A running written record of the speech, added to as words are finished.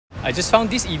I just found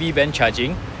this EV van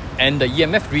charging and the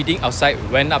EMF reading outside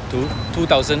went up to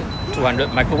 2200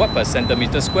 microwatt per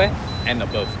centimeter square and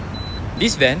above.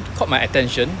 This van caught my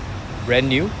attention, brand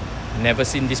new, never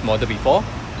seen this model before.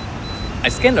 I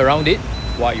scanned around it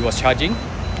while it was charging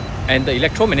and the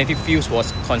electromagnetic field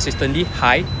was consistently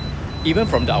high even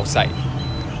from the outside.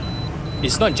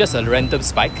 It's not just a random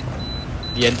spike,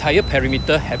 the entire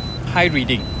perimeter had high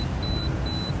reading.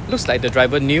 Looks like the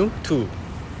driver knew too,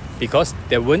 because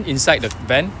they weren't inside the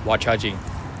van while charging.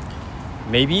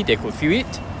 Maybe they could feel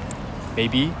it,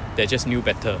 maybe they just knew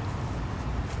better.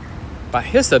 But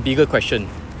here's the bigger question.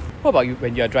 What about you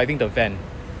when you are driving the van?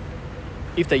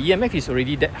 If the EMF is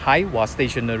already that high while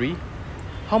stationary,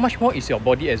 how much more is your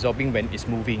body absorbing when it's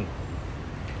moving?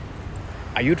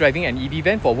 Are you driving an EV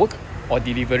van for work or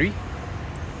delivery?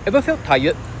 Ever felt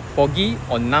tired, foggy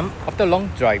or numb after long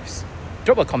drives?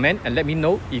 Drop a comment and let me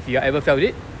know if you ever felt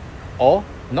it or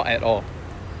not at all.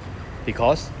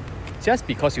 Because just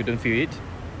because you don't feel it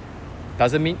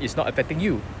doesn't mean it's not affecting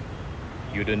you.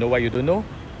 You don't know what you don't know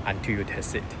until you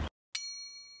test it.